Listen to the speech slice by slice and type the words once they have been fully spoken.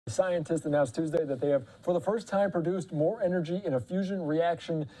Scientists announced Tuesday that they have, for the first time, produced more energy in a fusion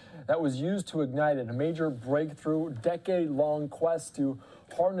reaction that was used to ignite it. A major breakthrough, decade-long quest to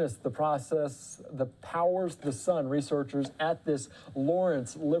harness the process that powers the sun. Researchers at this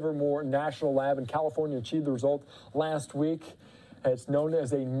Lawrence Livermore National Lab in California achieved the result last week. It's known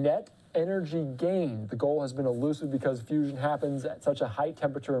as a net energy gain. The goal has been elusive because fusion happens at such a high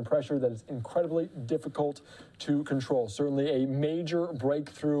temperature and pressure that it's incredibly difficult to control. Certainly a major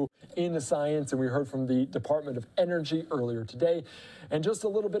breakthrough in science, and we heard from the Department of Energy earlier today. And just a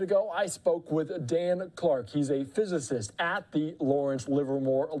little bit ago, I spoke with Dan Clark. He's a physicist at the Lawrence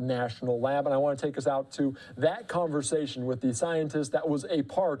Livermore National Lab, and I want to take us out to that conversation with the scientist that was a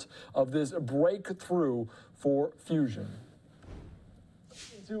part of this breakthrough for fusion.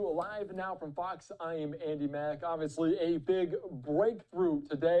 Live now from Fox, I am Andy Mack. Obviously a big breakthrough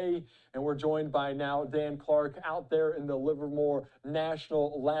today, and we're joined by now Dan Clark out there in the Livermore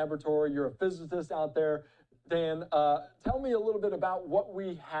National Laboratory. You're a physicist out there. Dan, tell me a little bit about what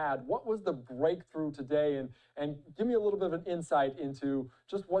we had. What was the breakthrough today, and give me a little bit of an insight into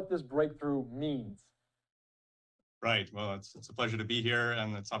just what this breakthrough means. Right. Well, it's a pleasure to be here,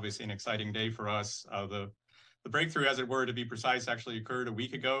 and it's obviously an exciting day for us. The breakthrough, as it were, to be precise, actually occurred a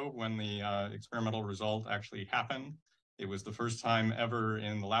week ago when the experimental result actually happened. It was the first time ever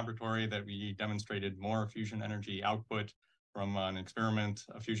in the laboratory that we demonstrated more fusion energy output from an experiment,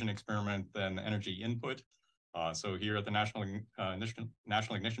 a fusion experiment, than energy input. So here at the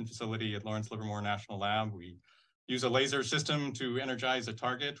National Ignition Facility at Lawrence Livermore National Lab, we use a laser system to energize a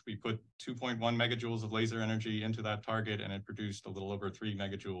target. We put 2.1 megajoules of laser energy into that target, and it produced a little over 3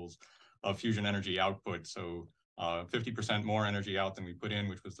 megajoules of fusion energy output. So 50% more energy out than we put in,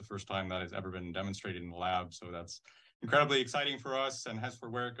 which was the first time that has ever been demonstrated in the lab. So that's incredibly exciting for us. And as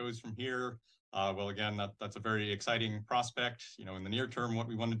for where it goes from here, well, again, that's a very exciting prospect. You know, in the near term, what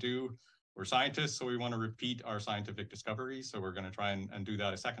we want to do, we're scientists, so we want to repeat our scientific discovery. So we're going to try and do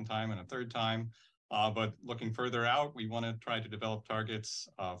that a second time and a third time. But looking further out, we want to try to develop targets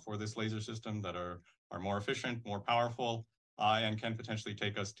for this laser system that are more efficient, more powerful, and can potentially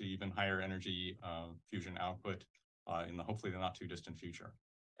take us to even higher energy fusion output in hopefully the not too distant future.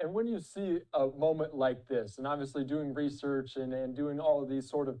 And when you see a moment like this, and obviously doing research and doing all of these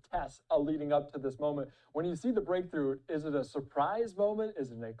sort of tests leading up to this moment, when you see the breakthrough, is it a surprise moment? Is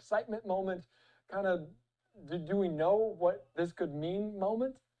it an excitement moment? Kind of, do we know what this could mean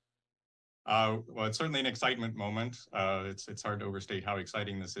moment? Well, it's certainly an excitement moment. It's hard to overstate how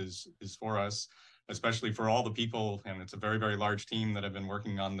exciting this is for us, especially for all the people, and it's a very, very large team that have been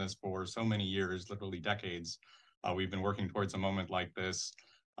working on this for so many years, literally decades. We've been working towards a moment like this.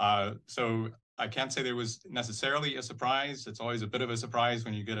 So I can't say there was necessarily a surprise. It's always a bit of a surprise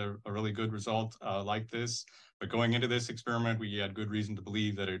when you get a really good result like this. But going into this experiment, we had good reason to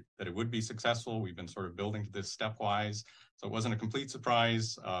believe that it would be successful. We've been sort of building to this stepwise. So it wasn't a complete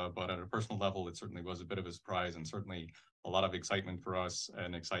surprise, but at a personal level, it certainly was a bit of a surprise, and certainly a lot of excitement for us,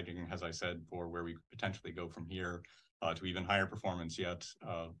 and exciting, as I said, for where we could potentially go from here to even higher performance yet,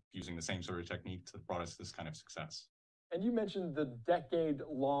 using the same sort of technique that brought us this kind of success. And you mentioned the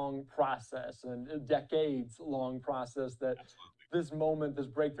decade-long process and a decades-long process that this moment, this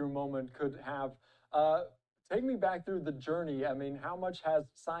breakthrough moment could have. Take me back through the journey. I mean, how much has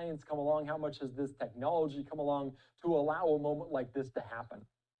science come along? How much has this technology come along to allow a moment like this to happen?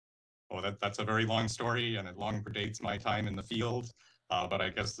 Oh, that's a very long story, and it long predates my time in the field. But I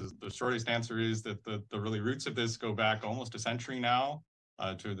guess the shortest answer is that the really roots of this go back almost a century now,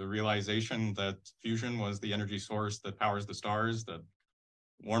 to the realization that fusion was the energy source that powers the stars, that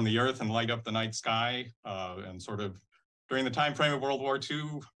warm the earth and light up the night sky, and sort of during the time frame of World War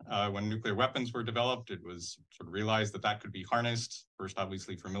II, when nuclear weapons were developed, it was sort of realized that could be harnessed, first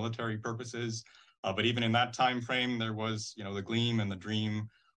obviously for military purposes, but even in that time frame, there was, you know, the gleam and the dream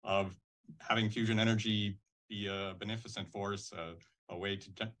of having fusion energy be a beneficent force, a way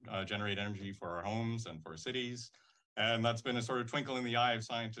to generate energy for our homes and for cities. And that's been a sort of twinkle in the eye of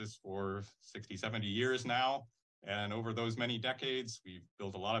scientists for 60, 70 years now. And over those many decades, we've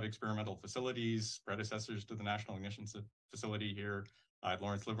built a lot of experimental facilities, predecessors to the National Ignition Facility here at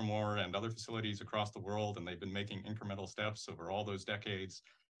Lawrence Livermore and other facilities across the world. And they've been making incremental steps over all those decades.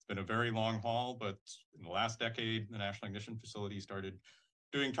 It's been a very long haul, but in the last decade, the National Ignition Facility started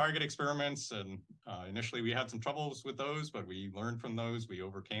doing target experiments. And initially we had some troubles with those, but we learned from those, we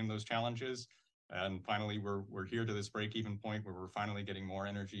overcame those challenges. And finally, we're here to this break-even point where we're finally getting more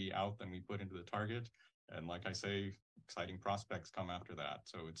energy out than we put into the target. And like I say, exciting prospects come after that.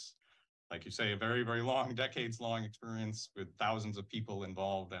 So it's, like you say, a very, very long, decades-long experience with thousands of people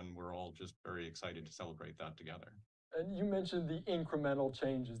involved, and we're all just very excited to celebrate that together. And you mentioned the incremental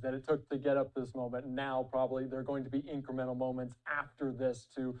changes that it took to get up this moment. Now, probably there are going to be incremental moments after this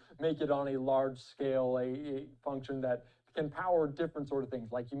to make it on a large scale, a function that can power different sort of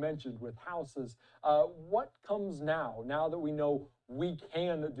things, like you mentioned with houses. What comes now? Now that we know we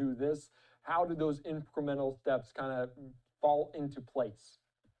can do this, how do those incremental steps kind of fall into place?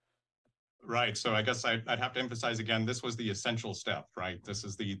 Right. So I guess I'd have to emphasize again, this was the essential step, right? This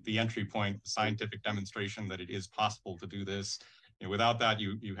is the entry point, the scientific demonstration that it is possible to do this. You know, without that,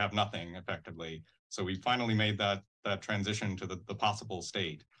 you have nothing effectively. So we finally made that transition to the possible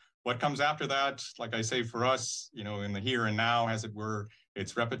state. What comes after that, like I say, for us, you know, in the here and now, as it were,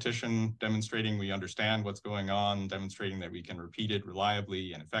 it's repetition, demonstrating we understand what's going on, demonstrating that we can repeat it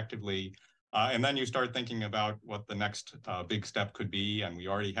reliably and effectively. And then you start thinking about what the next big step could be. And we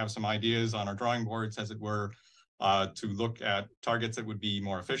already have some ideas on our drawing boards, as it were, to look at targets that would be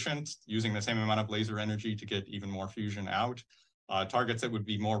more efficient, using the same amount of laser energy to get even more fusion out. Targets that would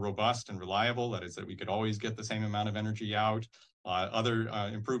be more robust and reliable, that is, that we could always get the same amount of energy out. Other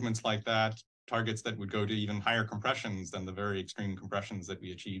improvements like that, targets that would go to even higher compressions than the very extreme compressions that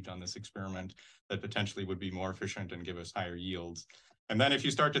we achieved on this experiment, that potentially would be more efficient and give us higher yields. And then if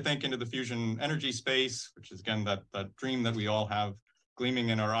you start to think into the fusion energy space, which is again that dream that we all have gleaming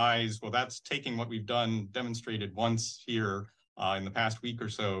in our eyes, well, that's taking what we've done, demonstrated once here in the past week or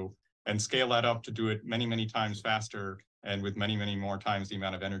so, and scale that up to do it many, many times faster and with many, many more times the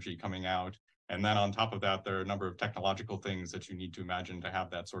amount of energy coming out. And then on top of that, there are a number of technological things that you need to imagine to have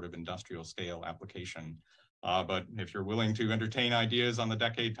that sort of industrial scale application. But if you're willing to entertain ideas on the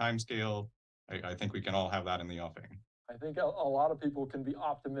decade timescale, I think we can all have that in the offing. I think a lot of people can be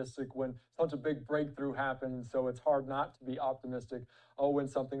optimistic when such a big breakthrough happens, so it's hard not to be optimistic when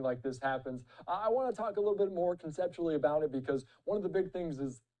something like this happens. I want to talk a little bit more conceptually about it, because one of the big things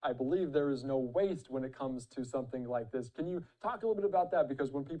is I believe there is no waste when it comes to something like this. Can you talk a little bit about that?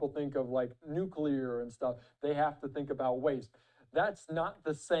 Because when people think of like nuclear and stuff, they have to think about waste. That's not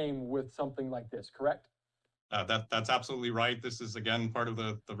the same with something like this, correct? That's absolutely right. This is, again, part of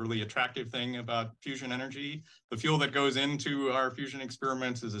the really attractive thing about fusion energy. The fuel that goes into our fusion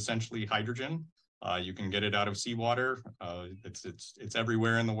experiments is essentially hydrogen. You can get it out of seawater. It's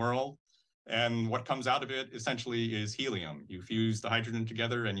everywhere in the world. And what comes out of it essentially is helium. You fuse the hydrogen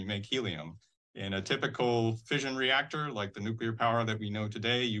together and you make helium. In a typical fission reactor, like the nuclear power that we know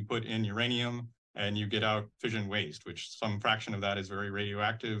today, you put in uranium and you get out fission waste, which some fraction of that is very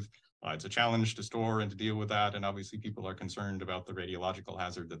radioactive. It's a challenge to store and to deal with that, and obviously people are concerned about the radiological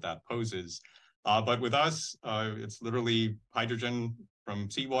hazard that poses. But with us, it's literally hydrogen from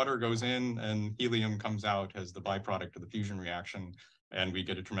seawater goes in and helium comes out as the byproduct of the fusion reaction, and we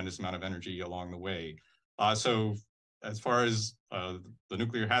get a tremendous amount of energy along the way. So as far as the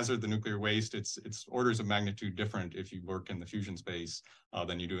nuclear hazard, the nuclear waste, it's orders of magnitude different if you work in the fusion space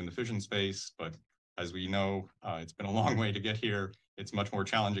than you do in the fission space. But as we know, it's been a long way to get here. It's much more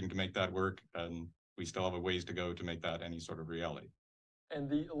challenging to make that work, and we still have a ways to go to make that any sort of reality. And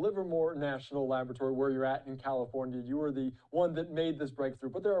the Livermore National Laboratory, where you're at in California, you were the one that made this breakthrough.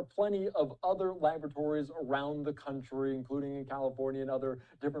 But there are plenty of other laboratories around the country, including in California and other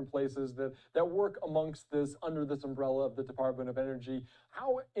different places that work amongst this, under this umbrella of the Department of Energy.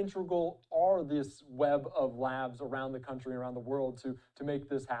 How integral are this web of labs around the country and around the world to make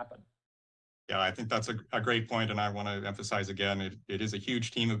this happen? Yeah, I think that's a great point, and I want to emphasize again, it is a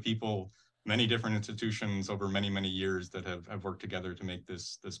huge team of people, many different institutions over many, many years that have worked together to make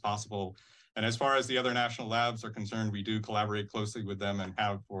this possible. And as far as the other national labs are concerned, we do collaborate closely with them and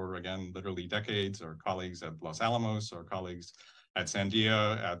have for, again, literally decades. Our colleagues at Los Alamos, our colleagues at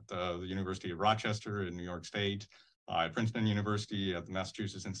Sandia, at the University of Rochester in New York State, at Princeton University, at the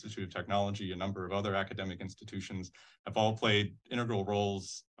Massachusetts Institute of Technology, a number of other academic institutions have all played integral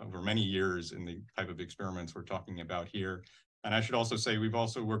roles over many years in the type of experiments we're talking about here. And I should also say we've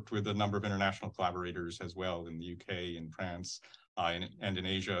also worked with a number of international collaborators as well in the UK, in France, and in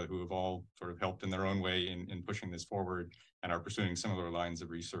Asia, who have all sort of helped in their own way in pushing this forward and are pursuing similar lines of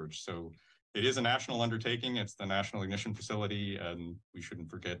research. So it is a national undertaking. It's the National Ignition Facility, and we shouldn't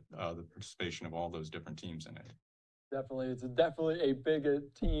forget the participation of all those different teams in it. Definitely. It's definitely a big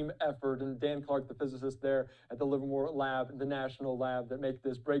team effort. And Dan Clark, the physicist there at the Livermore Lab, the national lab that make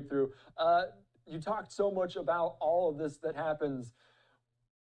this breakthrough. You talked so much about all of this that happens.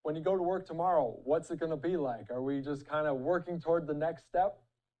 When you go to work tomorrow, what's it going to be like? Are we just kind of working toward the next step?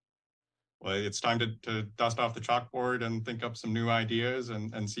 Well, it's time to dust off the chalkboard and think up some new ideas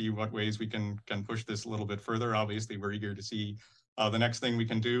and see what ways we can push this a little bit further. Obviously, we're eager to see the next thing we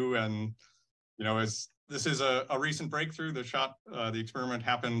can do. And, you know, as This is a recent breakthrough. The experiment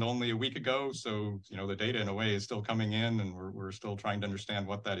happened only a week ago. So, the data in a way is still coming in, and we're still trying to understand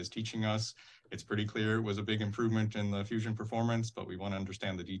what that is teaching us. It's pretty clear it was a big improvement in the fusion performance, but we want to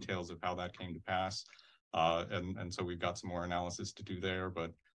understand the details of how that came to pass. And so we've got some more analysis to do there,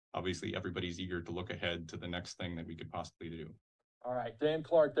 but obviously everybody's eager to look ahead to the next thing that we could possibly do. All right, Dan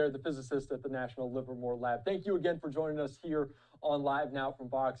Clark there, the physicist at the National Livermore Lab. Thank you again for joining us here on Live Now from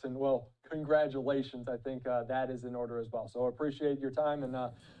Fox, and well, congratulations. I think that is in order as well. So I appreciate your time, and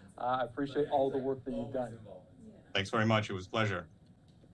I appreciate all the work that you've done. Thanks very much. It was a pleasure.